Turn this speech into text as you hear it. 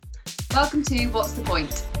Welcome to What's the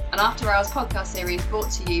Point, an after-hours podcast series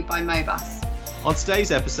brought to you by Mobus. On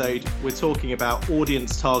today's episode, we're talking about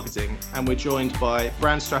audience targeting, and we're joined by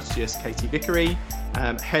brand strategist Katie Vickery,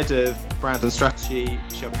 head of brand and strategy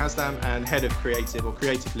Shelby Haslam, and head of creative or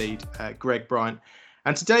creative lead Greg Bryant.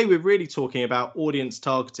 And today we're really talking about audience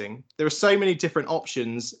targeting. There are so many different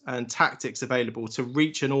options and tactics available to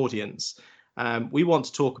reach an audience. We want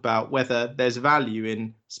to talk about whether there's value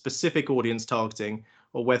in specific audience targeting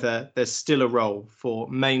or whether there's still a role for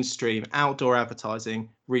mainstream outdoor advertising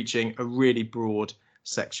reaching a really broad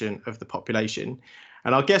section of the population.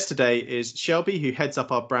 And our guest today is Shelby, who heads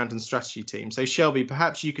up our brand and strategy team. So Shelby,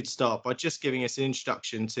 perhaps you could start by just giving us an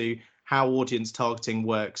introduction to how audience targeting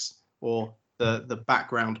works, or the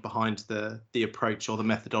background behind the approach or the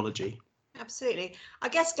methodology. Absolutely. I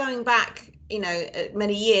guess going back,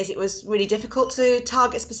 many years, it was really difficult to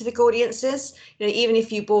target specific audiences. Even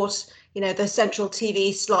if you bought, the central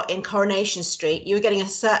TV slot in Coronation Street, you were getting a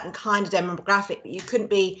certain kind of demographic, but you couldn't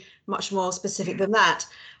be much more specific than that.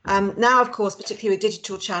 Now, of course, particularly with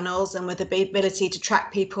digital channels and with the ability to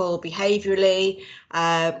track people behaviourally,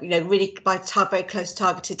 really by very close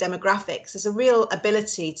targeted demographics, there's a real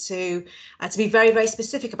ability to be very, very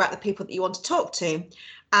specific about the people that you want to talk to.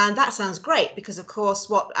 And that sounds great because, of course,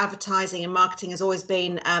 what advertising and marketing has always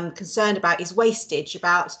been concerned about is wastage,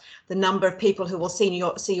 about the number of people who will see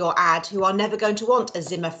your ad who are never going to want a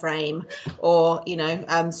Zimmer frame or,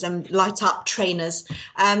 some light up trainers.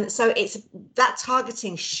 So that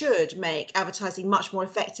targeting should make advertising much more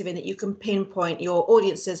effective in that you can pinpoint your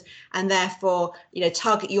audiences and therefore,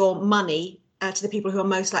 target your money to the people who are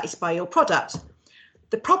most likely to buy your product.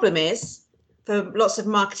 The problem is, for lots of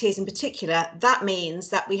marketeers in particular, that means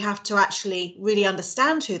that we have to actually really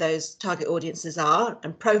understand who those target audiences are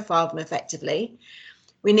and profile them effectively.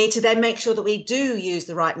 We need to then make sure that we do use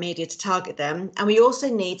the right media to target them. And we also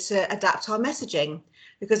need to adapt our messaging,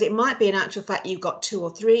 because it might be in actual fact you've got 2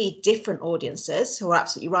 or 3 different audiences who are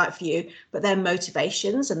absolutely right for you, but their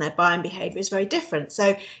motivations and their buying behavior is very different.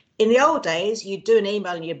 So in the old days, you'd do an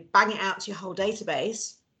email and you'd bang it out to your whole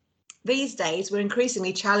database. These days, we're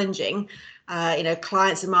increasingly challenging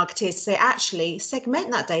clients and marketeers to say, actually,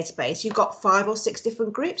 segment that database. You've got 5 or 6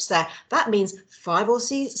 different groups there. That means 5 or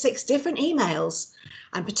 6 different emails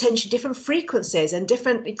and potentially different frequencies and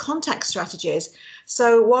different contact strategies.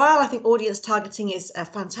 So while I think audience targeting is a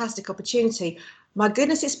fantastic opportunity, my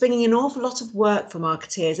goodness, it's bringing an awful lot of work for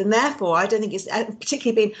marketeers. And therefore, I don't think it's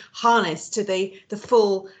particularly been harnessed to the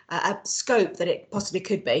full scope that it possibly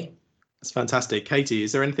could be. That's fantastic. Katie,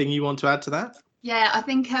 is there anything you want to add to that? Yeah, I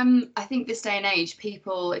think this day and age,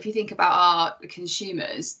 people, if you think about our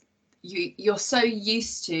consumers, you're so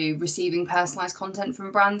used to receiving personalised content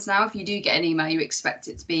from brands now. If you do get an email, you expect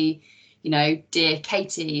it to be, dear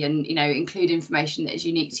Katie, and, include information that is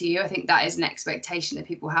unique to you. I think that is an expectation that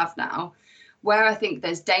people have now. Where I think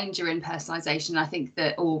there's danger in personalisation, I think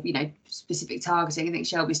that, or, specific targeting, I think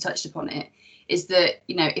Shelby's touched upon it, is that,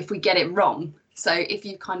 if we get it wrong. So if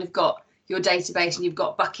you've kind of got your database and you've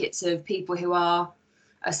got buckets of people who are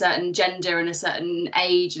a certain gender and a certain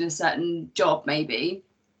age and a certain job, maybe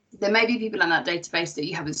there may be people in that database that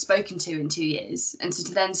you haven't spoken to in 2 years, and so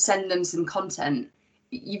to then send them some content,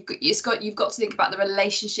 you've got to think about the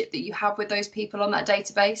relationship that you have with those people on that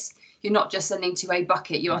database. You're not just sending to a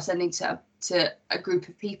bucket, you are sending to a group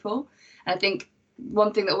of people. And I think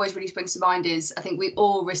one thing that always really springs to mind is, I think we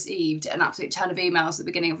all received an absolute ton of emails at the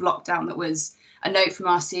beginning of lockdown that was a note from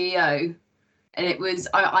our CEO, and it was,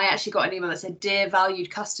 I actually got an email that said, "Dear valued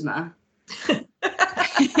customer."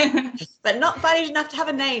 But not valued enough to have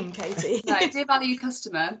a name, Katie. No, "Dear valued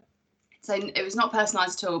customer." So it was not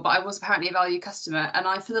personalised at all, but I was apparently a valued customer, and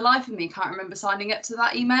I, for the life of me, can't remember signing up to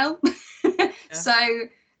that email. Yeah. So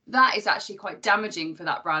that is actually quite damaging for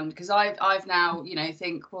that brand, because I've now,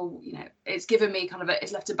 think, well, it's given me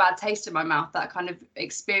it's left a bad taste in my mouth, that kind of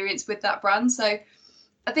experience with that brand. So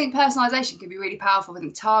I think personalisation can be really powerful. I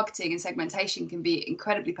think targeting and segmentation can be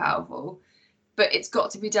incredibly powerful, but it's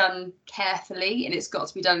got to be done carefully and it's got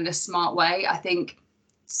to be done in a smart way. I think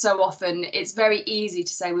so often it's very easy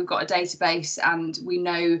to say we've got a database and we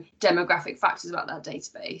know demographic factors about that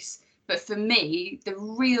database. But for me, the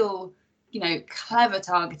real, clever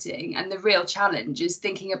targeting and the real challenge is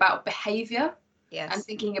thinking about behaviour. Yes. And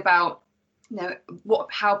thinking about,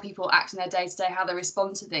 how people act in their day-to-day, how they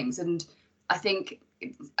respond to things. And I think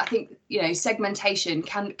segmentation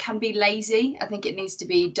can be lazy. I think it needs to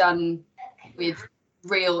be done with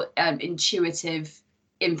real intuitive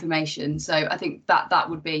information. So I think that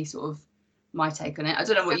would be sort of my take on it. I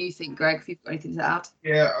don't know what you think, Greg, if you've got anything to add.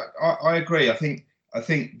 Yeah, I agree. I think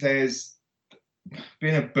there's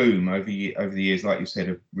been a boom over the years, like you said,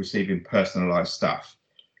 of receiving personalised stuff.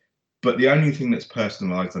 But the only thing that's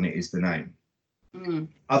personalised on it is the name.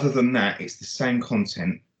 Other than that, it's the same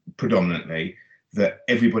content predominantly that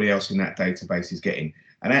everybody else in that database is getting.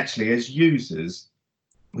 And actually, as users,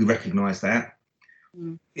 we recognise that.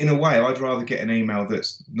 In a way, I'd rather get an email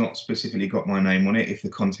that's not specifically got my name on it if the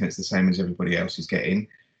content's the same as everybody else is getting.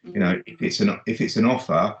 You know, if it's an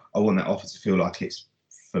offer, I want that offer to feel like it's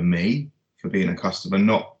for me, for being a customer,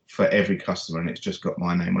 not for every customer, and it's just got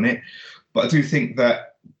my name on it. But I do think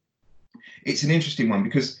that it's an interesting one,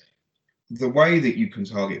 because the way that you can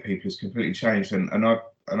target people has completely changed. And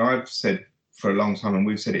I've said for a long time, and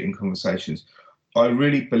we've said it in conversations, I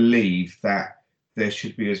really believe that there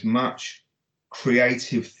should be as much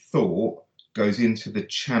creative thought goes into the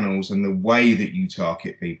channels and the way that you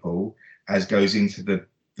target people as goes into the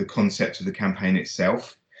concept of the campaign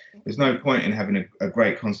itself. There's no point in having a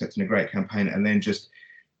great concept and a great campaign and then just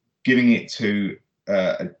giving it to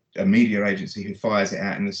a media agency who fires it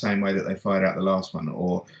out in the same way that they fired out the last one,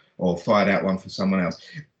 or fired out one for someone else.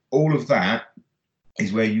 All of that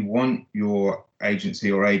is where you want your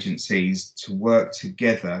agency or agencies to work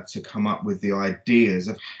together to come up with the ideas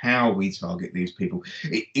of how we target these people.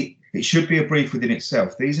 It should be a brief within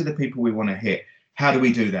itself. These are the people we want to hit. How do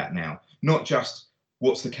we do that now? Not just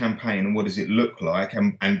what's the campaign and what does it look like,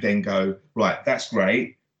 and then go, right, that's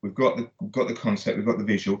great. We've got the concept, we've got the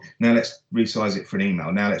visual. Now let's resize it for an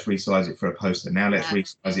email. Now let's resize it for a poster. Now let's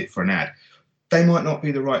resize it for an ad. They might not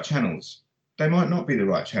be the right channels. They might not be the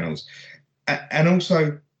right channels. And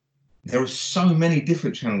also, there are so many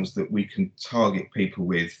different channels that we can target people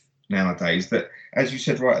with nowadays that, as you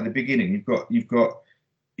said right at the beginning,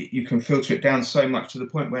 you can filter it down so much to the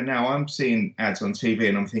point where now I'm seeing ads on TV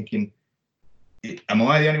and I'm thinking, am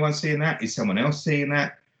I the only one seeing that? Is someone else seeing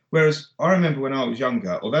that? Whereas I remember when I was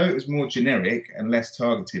younger, although it was more generic and less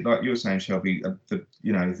targeted, like you were saying, Shelby,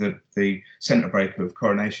 the centre breaker of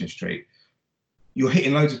Coronation Street, you're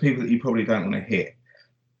hitting loads of people that you probably don't want to hit.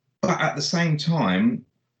 But at the same time,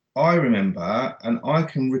 I remember, and I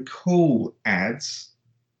can recall ads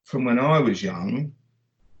from when I was young,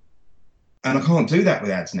 and I can't do that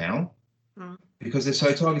with ads now because they're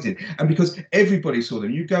so targeted. And because everybody saw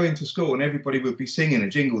them. You go into school and everybody would be singing a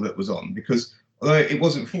jingle that was on, because although it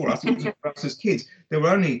wasn't for us, it wasn't for us as kids. There were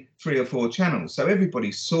only 3 or 4 channels. So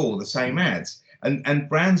everybody saw the same ads, and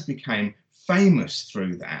brands became famous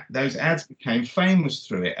through that. Those ads became famous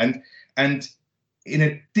through it. And in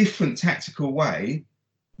a different tactical way,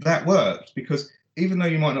 that worked, because even though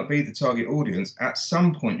you might not be the target audience, at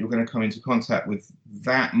some point you're going to come into contact with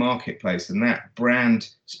that marketplace and that brand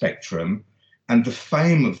spectrum, and the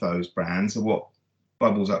fame of those brands are what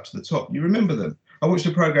bubbles up to the top. You remember them. I watched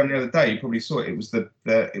a program the other day. You probably saw it. It was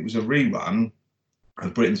it was a rerun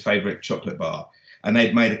of Britain's favourite chocolate bar, and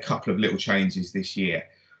they'd made a couple of little changes this year.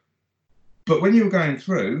 But when you were going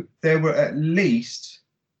through, there were at least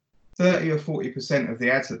 30 or 40% of the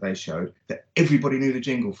ads that they showed that everybody knew the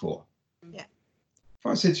jingle for. Yeah. If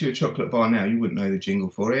I said to you a chocolate bar now, you wouldn't know the jingle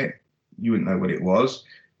for it. You wouldn't know what it was.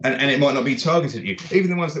 And it might not be targeted at you. Even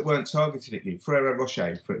the ones that weren't targeted at you. Ferrero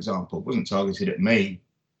Rocher, for example, wasn't targeted at me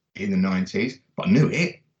in the 90s, but I knew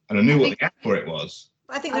it. And I knew what the ad for it was.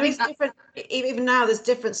 I think there is different, even now there's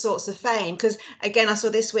different sorts of fame, because again, I saw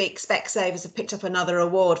this week Specsavers have picked up another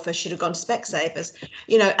award for Should Have Gone to Specsavers,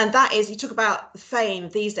 and that is, you talk about fame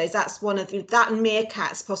these days, that's one of that, and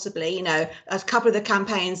Meerkats possibly, a couple of the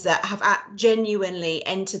campaigns that have genuinely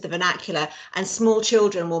entered the vernacular, and small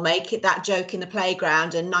children will make it that joke in the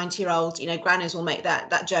playground, and 90-year-old grannies will make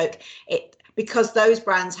that joke. Because those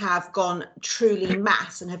brands have gone truly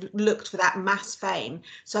mass and have looked for that mass fame.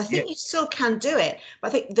 So I think you still can do it. But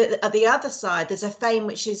I think that at the other side, there's a fame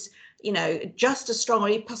which is, just as strong,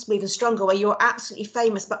 or possibly even stronger, where you're absolutely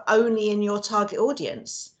famous, but only in your target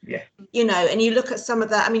audience. Yeah. And you look at some of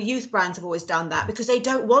the, youth brands have always done that, because they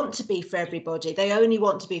don't want to be for everybody. They only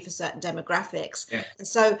want to be for certain demographics. Yeah. And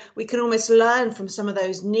so we can almost learn from some of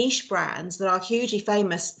those niche brands that are hugely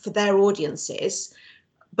famous for their audiences,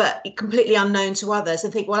 but completely unknown to others,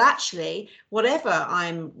 and think, well, actually, whatever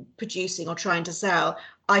I'm producing or trying to sell,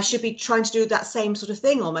 I should be trying to do that same sort of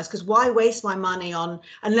thing almost, because why waste my money on,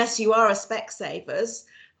 unless you are a Specsavers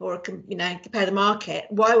or compare the market,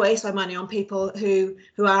 why waste my money on people who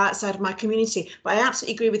are outside of my community? But I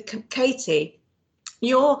absolutely agree with Katie.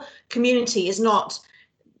 Your community is not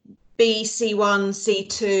B, C1,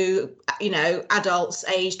 C2, adults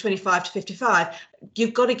aged 25 to 55.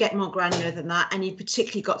 You've got to get more granular than that, and you've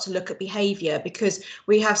particularly got to look at behaviour, because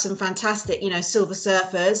we have some fantastic, silver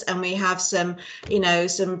surfers, and we have some,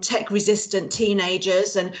 some tech-resistant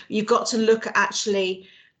teenagers, and you've got to look at actually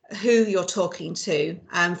who you're talking to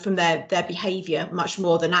from their behavior much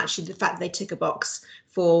more than actually the fact they tick a box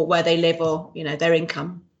for where they live or, you know, their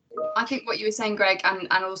income. I think what you were saying, Greg, and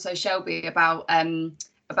also Shelby, about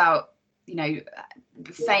you know,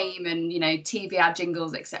 fame and, you know, TV ad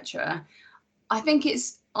jingles, etc. I think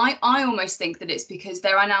I almost think that it's because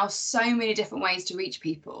there are now so many different ways to reach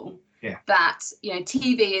people, that, you know,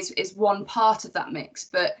 TV is one part of that mix,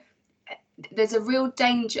 but there's a real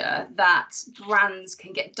danger that brands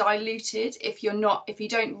can get diluted if you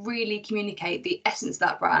don't really communicate the essence of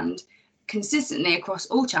that brand consistently across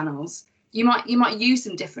all channels. You might use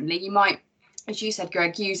them differently. You might, as you said,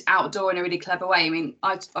 Greg, use outdoor in a really clever way. I mean,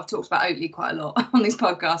 I've talked about Oatly quite a lot on this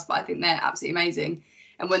podcast, but I think they're absolutely amazing.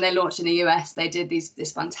 And when they launched in the US, they did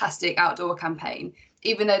this fantastic outdoor campaign.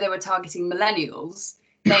 Even though they were targeting millennials,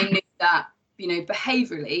 they knew that, you know,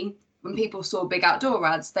 behaviourally, when people saw big outdoor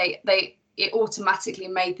ads, it automatically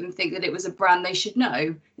made them think that it was a brand they should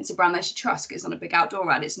know. It's a brand they should trust, because it's not a big outdoor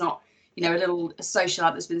ad. It's not, you know, a social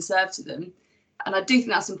ad that's been served to them. And I do think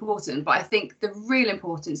that's important. But I think the real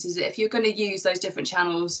importance is that if you're going to use those different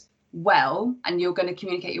channels well, and you're going to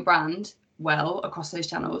communicate your brand well across those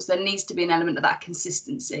channels, there needs to be an element of that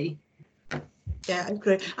consistency. Yeah, I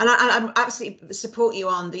agree. And I absolutely support you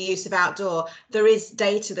on the use of outdoor. There is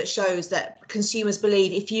data that shows that consumers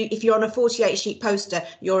believe if you're on a 48 sheet poster,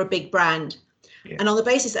 you're a big brand. Yeah. And on the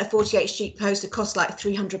basis that a 48 sheet poster costs like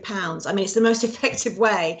 £300, I mean, it's the most effective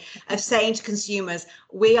way of saying to consumers,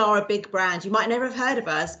 we are a big brand. You might never have heard of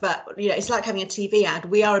us, but, you know, it's like having a TV ad.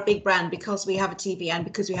 We are a big brand because we have a TV ad,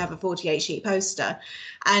 because we have a 48 sheet poster.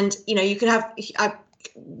 And, you know, you can have,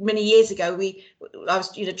 many years ago, I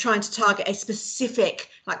was, you know, trying to target a specific,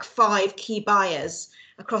 like 5 key buyers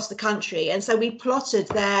across the country. And so we plotted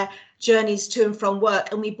their journeys to and from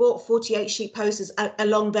work, and we bought 48 sheet posters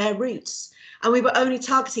along their routes. And we were only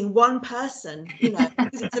targeting one person, you know,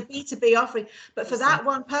 because it's a B2B offering. But for that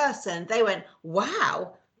one person, they went,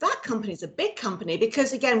 wow, that company's a big company,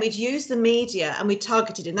 because, again, we'd used the media and we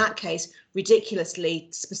targeted, in that case, ridiculously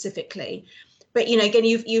specifically. But, you know, again,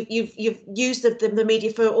 you've used the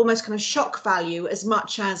media for almost kind of shock value as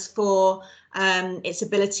much as for its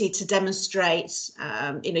ability to demonstrate,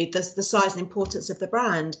 you know, the size and importance of the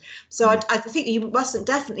brand. So I think you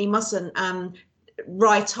definitely mustn't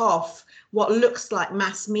write off what looks like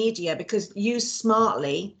mass media, because used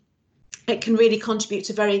smartly, it can really contribute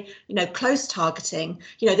to very, you know, close targeting.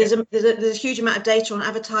 You know, there's a huge amount of data on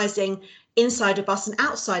advertising inside a bus and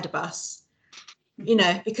outside a bus. You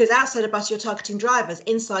know, because outside a bus, you're targeting drivers.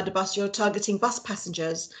 Inside a bus, you're targeting bus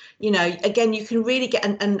passengers. You know, again, you can really get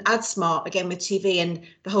an ad smart, again, with TV and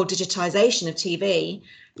the whole digitization of TV.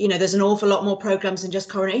 You know, there's an awful lot more programs than just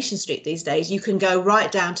Coronation Street these days. You can go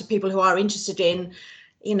right down to people who are interested in,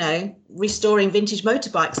 you know, restoring vintage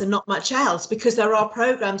motorbikes and not much else, because there are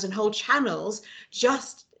programs and whole channels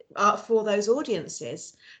just for those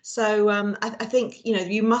audiences. So I think, you know,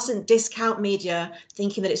 you mustn't discount media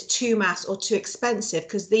thinking that it's too mass or too expensive,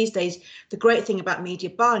 because these days the great thing about media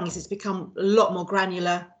buying is it's become a lot more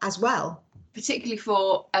granular as well. Particularly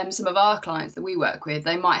for some of our clients that we work with,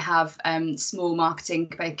 they might have small marketing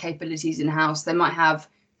capabilities in-house. They might have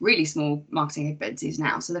really small marketing capabilities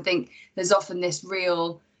in-house. And I think there's often this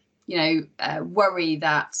real, you know, worry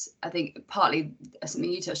that, I think partly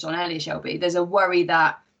something you touched on earlier, Shelby, there's a worry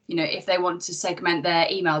that, you know, if they want to segment their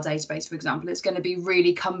email database, for example, it's going to be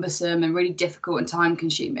really cumbersome and really difficult and time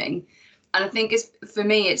consuming. And I think for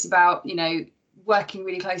me, it's about, you know, working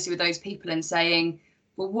really closely with those people and saying,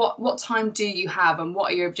 well, what time do you have, and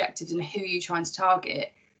what are your objectives, and who are you trying to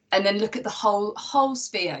target? And then look at the whole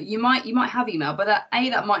sphere. You might have email, but that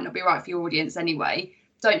might not be right for your audience anyway.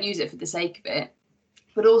 Don't use it for the sake of it.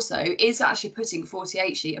 But also, is actually putting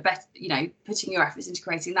 48 sheet a better, you know, putting your efforts into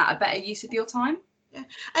creating that a better use of your time? Yeah,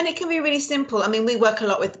 and it can be really simple. I mean, we work a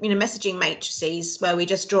lot with, you know, messaging matrices where we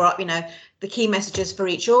just draw up, you know, the key messages for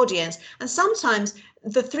each audience. And sometimes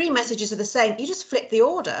the 3 messages are the same. You just flip the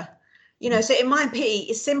order, you know, so it might be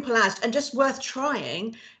as simple as, and just worth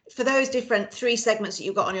trying, for those different 3 segments that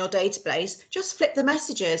you've got on your database, just flip the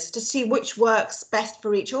messages to see which works best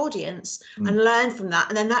for each audience and learn from that.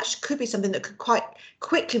 And then that could be something that could quite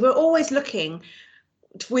quickly, we're always looking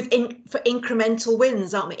for incremental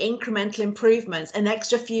wins, aren't we? Incremental improvements, an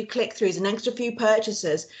extra few click-throughs, an extra few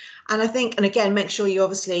purchases. And I think, and again, make sure you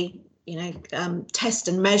obviously, you know, test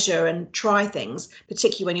and measure and try things,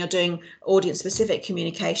 particularly when you're doing audience-specific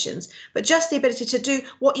communications. But just the ability to do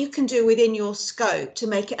what you can do within your scope to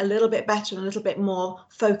make it a little bit better and a little bit more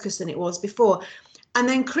focused than it was before. And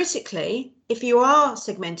then critically, if you are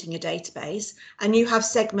segmenting your database and you have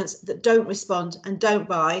segments that don't respond and don't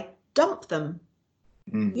buy, dump them.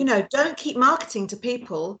 You know, don't keep marketing to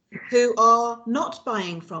people who are not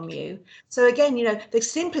buying from you. So again, you know, the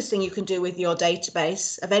simplest thing you can do with your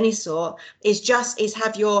database of any sort is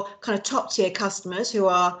have your kind of top tier customers who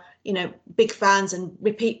are, you know, big fans and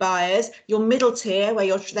repeat buyers, your middle tier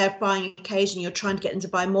where they're buying occasionally, you're trying to get them to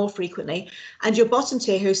buy more frequently, and your bottom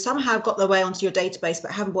tier who somehow got their way onto your database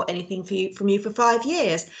but haven't bought anything from you for 5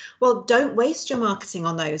 years. Well, don't waste your marketing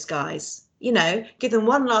on those guys. You know, give them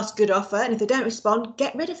one last good offer, and if they don't respond,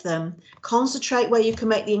 get rid of them. Concentrate where you can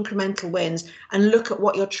make the incremental wins, and look at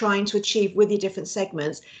what you're trying to achieve with your different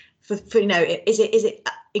segments. For you know, is it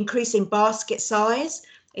increasing basket size?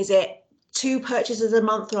 Is it 2 purchases a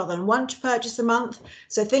month rather than 1 purchase a month?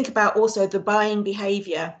 So think about also the buying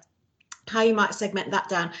behavior, how you might segment that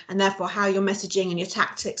down, and therefore how your messaging and your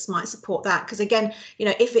tactics might support that. Because again, you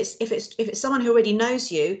know, if it's someone who already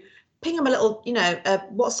knows you, ping them a little, you know, a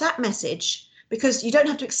WhatsApp message, because you don't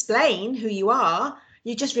have to explain who you are.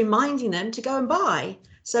 You're just reminding them to go and buy.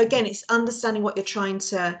 So again, it's understanding what you're trying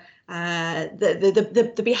to,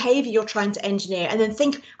 the behavior you're trying to engineer, and then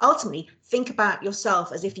ultimately think about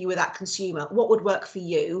yourself as if you were that consumer. What would work for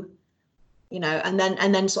you, you know, and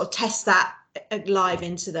then sort of test that live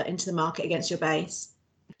into the market against your base.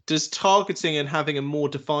 Does targeting and having a more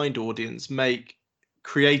defined audience make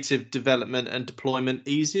creative development and deployment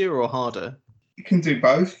easier or harder? You can do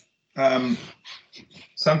both.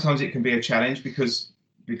 Sometimes it can be a challenge because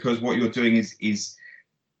what you're doing is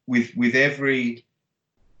with every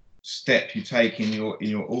step you take in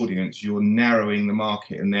your audience, you're narrowing the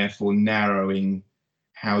market and therefore narrowing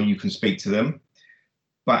how you can speak to them.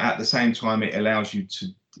 But at the same time, it allows you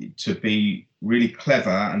to be really clever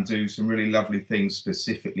and do some really lovely things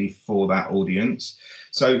specifically for that audience.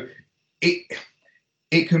 So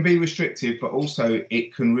it can be restrictive, but also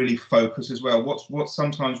it can really focus as well. What's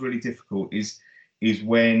sometimes really difficult is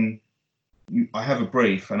when I have a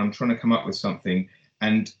brief and I'm trying to come up with something,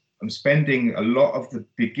 and I'm spending a lot of the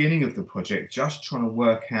beginning of the project just trying to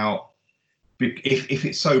work out, if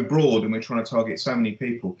it's so broad and we're trying to target so many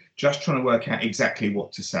people, just trying to work out exactly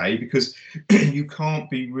what to say, because you can't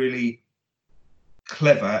be really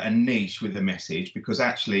clever and niche with a message, because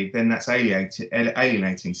actually then that's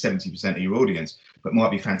alienating 70% of your audience, but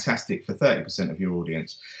might be fantastic for 30% of your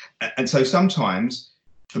audience. And so sometimes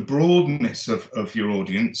the broadness of your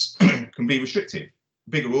audience can be restrictive.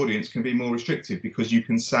 Bigger audience can be more restrictive because you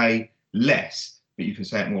can say less, but you can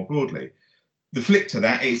say it more broadly. The flip to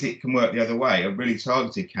that is it can work the other way. A really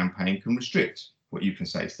targeted campaign can restrict what you can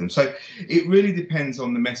say to them. So it really depends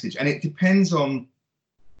on the message, and it depends on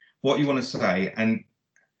what you want to say and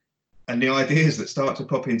the ideas that start to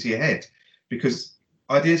pop into your head, because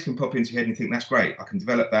ideas can pop into your head and you think, that's great, I can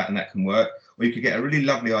develop that and that can work. Or you could get a really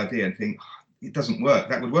lovely idea and think, oh, it doesn't work.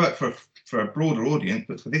 That would work for a broader audience,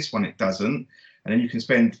 but for this one it doesn't. And then you can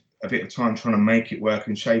spend a bit of time trying to make it work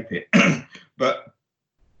and shape it. But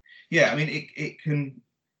yeah, I mean, it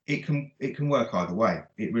can work either way.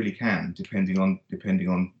 It really can, depending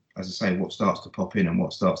on, as I say, what starts to pop in and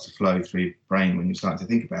what starts to flow through your brain when you start to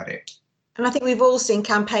think about it. And I think we've all seen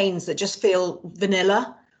campaigns that just feel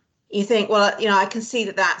vanilla. You think, well, you know, I can see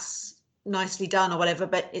that that's nicely done or whatever,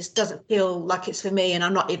 but it doesn't feel like it's for me, and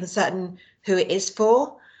I'm not even certain who it is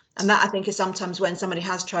for. And that, I think, is sometimes when somebody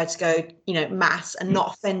has tried to go, you know, mass and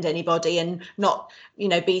not offend anybody and not, you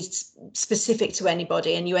know, be specific to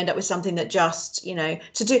anybody, and you end up with something that just, you know,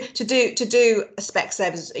 to do a spec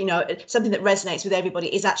service, you know, something that resonates with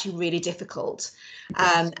everybody is actually really difficult.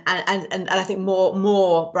 And I think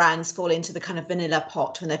more brands fall into the kind of vanilla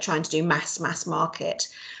pot when they're trying to do mass market.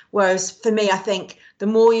 Whereas for me, I think the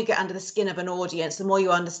more you get under the skin of an audience, the more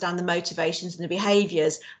you understand the motivations and the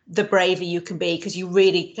behaviors, the braver you can be, because you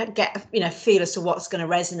really get, you know, feel as to what's going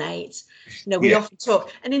to resonate. You know, we often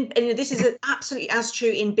talk, and this is absolutely as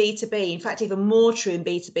true in B2B. In fact, even more true in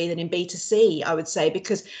B2B than in B2C, I would say,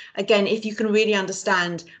 because again, if you can really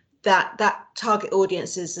understand that target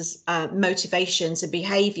audience's motivations and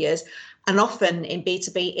behaviors, and often in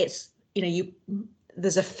B2B, it's, you know,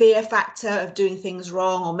 there's a fear factor of doing things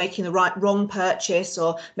wrong or making the wrong purchase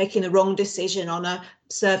or making the wrong decision on a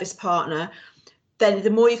service partner. Then the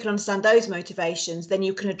more you can understand those motivations, then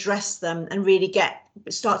you can address them and really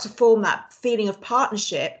start to form that feeling of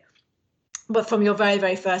partnership, but from your very,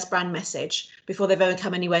 very first brand message before they've ever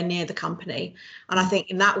come anywhere near the company. And I think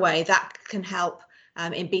in that way, that can help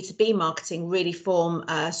in B2B marketing really form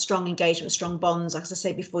strong engagement, strong bonds, as I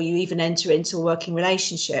say, before you even enter into a working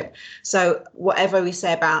relationship. So whatever we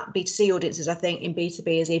say about B2C audiences, I think in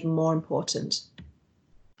B2B is even more important.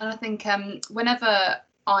 And I think whenever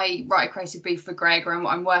I write a creative brief for Greg, or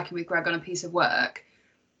I'm working with Greg on a piece of work,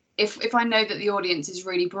 if I know that the audience is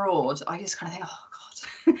really broad, I just kind of think, oh God,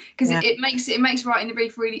 because it makes writing the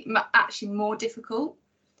brief really actually more difficult.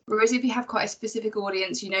 Whereas if you have quite a specific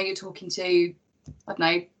audience, you're talking to, I don't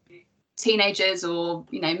know, teenagers or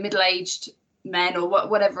middle-aged men or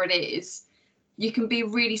whatever it is, you can be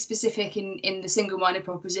really specific in the single-minded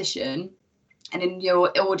proposition and in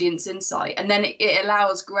your audience insight, and then it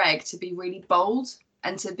allows Greg to be really bold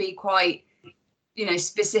and to be quite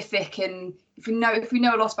specific. And if we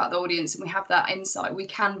know a lot about the audience and we have that insight, we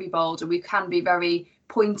can be bold and we can be very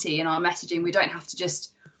pointy in our messaging. We don't have to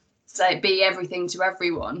just be everything to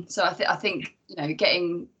everyone. So I think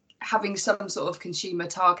having some sort of consumer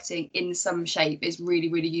targeting in some shape is really,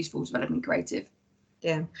 really useful to developing creative.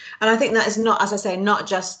 Yeah, and I think that is not, as I say, not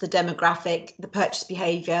just the demographic, the purchase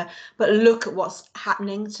behaviour, but look at what's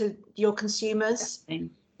happening to your consumers.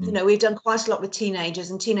 Definitely. We've done quite a lot with teenagers,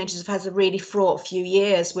 and teenagers have had a really fraught few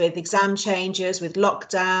years with exam changes, with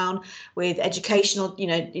lockdown, with educational,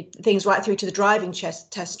 things right through to the driving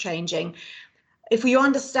test changing. If you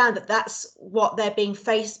understand that that's what they're being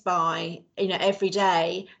faced by, every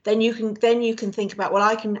day, then you can think about, well,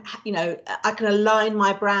 I can align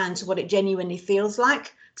my brand to what it genuinely feels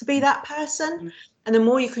like to be that person. Mm-hmm. And the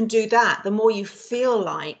more you can do that, the more you feel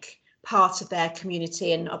like part of their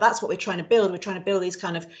community. And that's what we're trying to build. We're trying to build these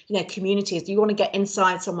kind of, communities. You want to get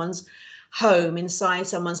inside someone's home, inside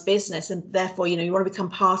someone's business, and therefore, you want to become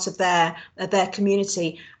part of their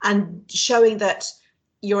community, and showing that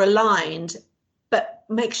you're aligned, but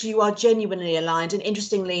make sure you are genuinely aligned. And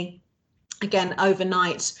interestingly, again,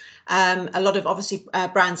 overnight, a lot of obviously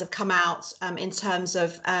brands have come out in terms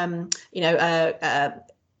of Black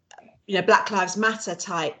Lives Matter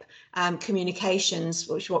type communications,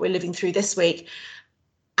 which is what we're living through this week.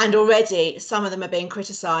 And already some of them are being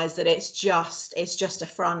criticised that it's just a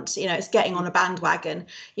front, it's getting on a bandwagon.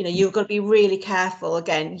 You've got to be really careful.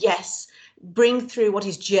 Again, yes, bring through what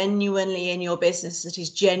is genuinely in your business, that is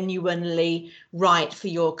genuinely right for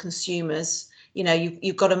your consumers.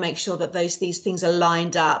 You've got to make sure that these things are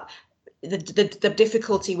lined up. The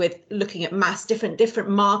difficulty with looking at different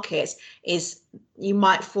markets is you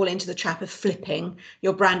might fall into the trap of flipping.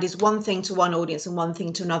 Your brand is one thing to one audience and one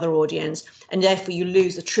thing to another audience, and therefore you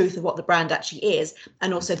lose the truth of what the brand actually is,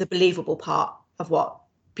 and also the believable part of what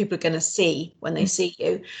people are going to see when they see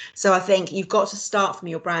you. So I think you've got to start from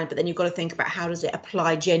your brand, but then you've got to think about, how does it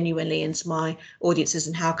apply genuinely into my audiences,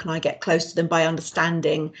 and how can I get close to them by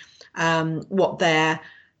understanding what they're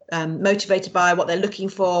motivated by, what they're looking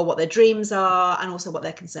for, what their dreams are, and also what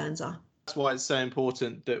their concerns are. That's why it's so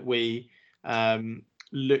important that we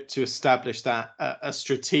look to establish that at a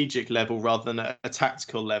strategic level rather than a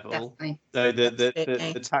tactical level. Definitely. So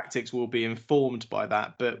the tactics will be informed by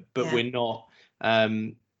that, but we're not.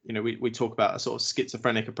 We talk about a sort of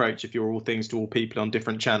schizophrenic approach. If you're all things to all people on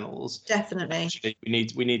different channels, definitely. Actually,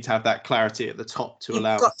 we need to have that clarity at the top to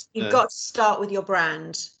You've got to start with your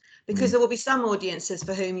brand. Because there will be some audiences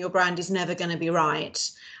for whom your brand is never going to be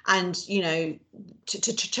right, and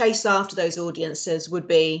to chase after those audiences would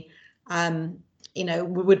be a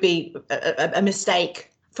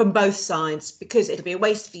mistake from both sides, because it'll be a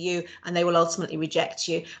waste for you and they will ultimately reject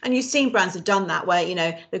you. And you've seen brands have done that, where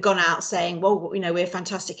they've gone out saying, well, we're a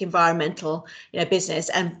fantastic environmental business,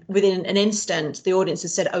 and within an instant the audience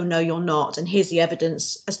has said, oh no, you're not, and here's the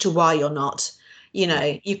evidence as to why you're not.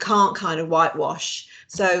 You can't kind of whitewash.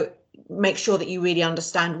 So make sure that you really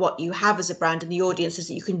understand what you have as a brand and the audiences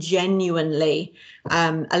that you can genuinely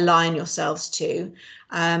align yourselves to,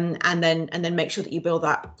 and then make sure that you build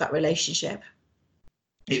that relationship.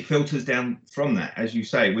 It filters down from that, as you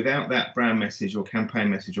say. Without that brand message or campaign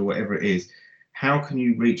message or whatever it is, how can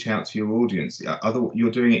you reach out to your audience?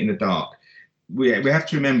 You're doing it in the dark. We have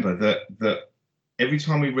to remember that every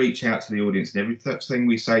time we reach out to the audience, and every thing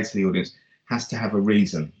we say to the audience has to have a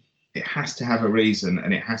reason. It has to have a reason,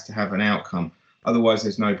 and it has to have an outcome. Otherwise,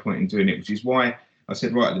 there's no point in doing it, which is why I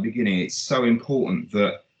said right at the beginning, it's so important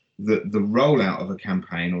that the rollout of a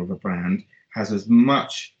campaign or of a brand has as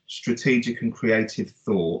much strategic and creative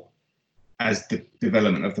thought as the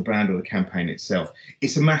development of the brand or the campaign itself.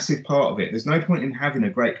 It's a massive part of it. There's no point in having a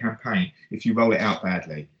great campaign if you roll it out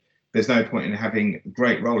badly. There's no point in having a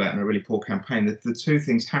great rollout and a really poor campaign. The two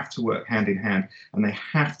things have to work hand in hand, and they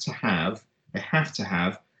have to have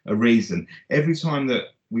a reason. Every time that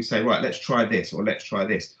we say, right, let's try this or let's try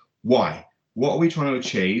this, why? What are we trying to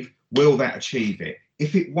achieve? Will that achieve it?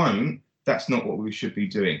 If it won't, that's not what we should be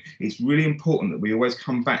doing. It's really important that we always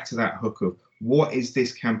come back to that hook of, what is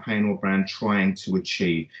this campaign or brand trying to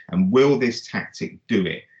achieve, and will this tactic do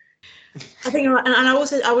it? I think you're right. And I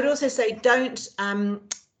would also say, don't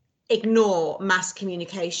ignore mass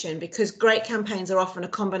communication, because great campaigns are often a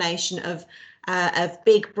combination of of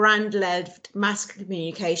big brand-led mass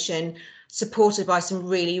communication, supported by some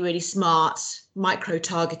really, really smart micro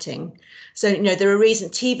targeting. So, you know, there are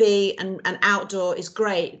reasons TV and outdoor is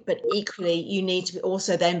great, but equally you need to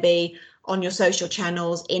also then be on your social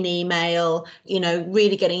channels, in email, you know,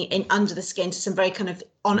 really getting in under the skin to some very kind of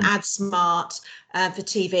on ad smart for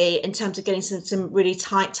TV in terms of getting some really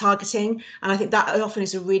tight targeting. And I think that often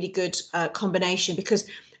is a really good combination, because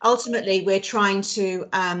ultimately we're trying to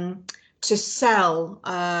sell,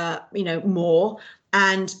 you know, more,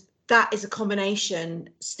 and that is a combination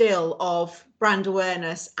still of brand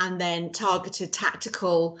awareness and then targeted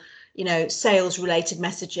tactical, you know, sales related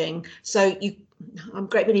messaging. So I'm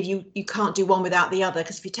great believe you can't do one without the other,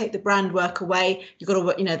 because if you take the brand work away, you've got to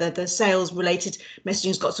work, you know, the sales related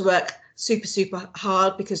messaging's got to work super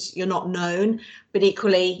hard because you're not known. But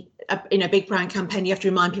equally, in a big brand campaign, you have to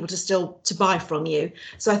remind people to buy from you.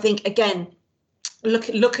 So I think, again, look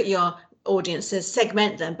at your audiences,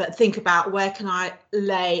 segment them, but think about where can I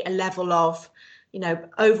lay a level of, you know,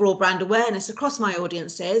 overall brand awareness across my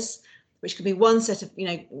audiences, which could be one set of, you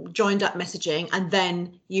know, joined up messaging, and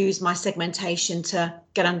then use my segmentation to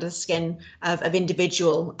get under the skin of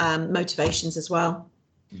individual motivations as well.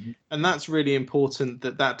 And that's really important,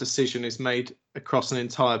 that decision is made across an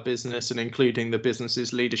entire business and including the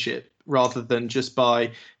business's leadership, rather than just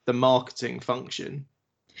by the marketing function.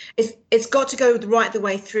 It's got to go right the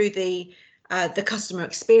way through the customer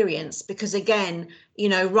experience, because again, you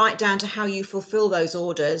know, right down to how you fulfill those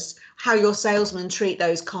orders, how your salesmen treat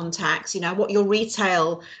those contacts, you know, what your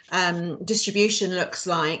retail distribution looks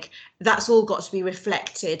like, that's all got to be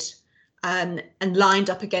reflected and lined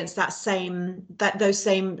up against those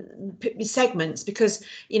same segments. Because,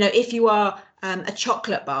 you know, if you are a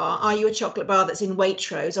chocolate bar, are you a chocolate bar that's in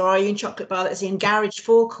Waitrose, or are you a chocolate bar that's in garage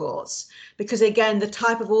forecourts? Because again, the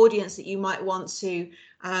type of audience that you might want to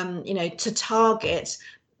you know, to target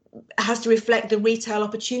has to reflect the retail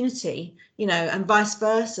opportunity, you know, and vice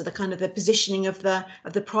versa, the kind of the positioning of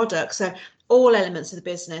the product. So all elements of the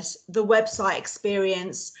business, the website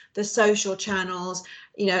experience, the social channels,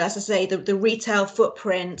 you know, as I say, the retail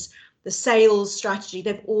footprint, the sales strategy,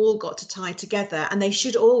 they've all got to tie together, and they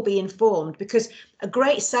should all be informed. Because a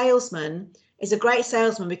great salesman is a great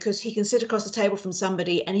salesman because he can sit across the table from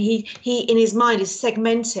somebody and he in his mind is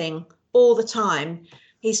segmenting all the time.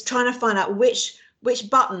 He's trying to find out which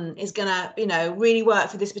button is going to, you know, really work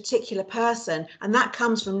for this particular person. And that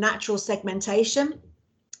comes from natural segmentation.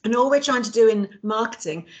 And all we're trying to do in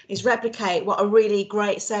marketing is replicate what a really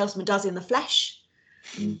great salesman does in the flesh.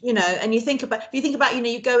 You know, and if you think about, you know,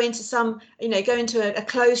 you go into a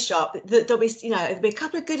clothes shop, there'll be, you know, there'll be a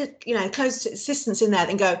couple of good, you know, clothes assistants in there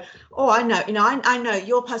and go, oh, I know, you know, I know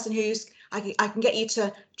you're a person who's, I can get you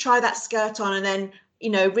to try that skirt on and then, you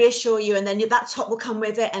know, reassure you, and then that top will come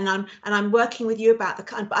with it, and I'm working with you about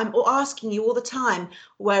but I'm asking you all the time,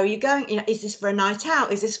 where are you going? You know, is this for a night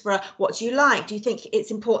out? Is this for what do you like? Do you think it's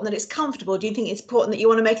important that it's comfortable? Do you think it's important that you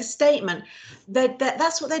want to make a statement?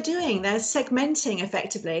 That's what they're doing. They're segmenting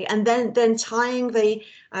effectively, and then tying the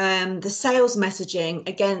sales messaging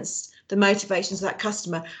against the motivations of that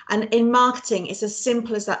customer. And in marketing, it's as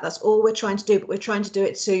simple as that. That's all we're trying to do, but we're trying to do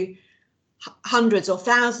it to hundreds or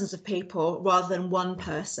thousands of people rather than one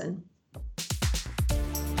person.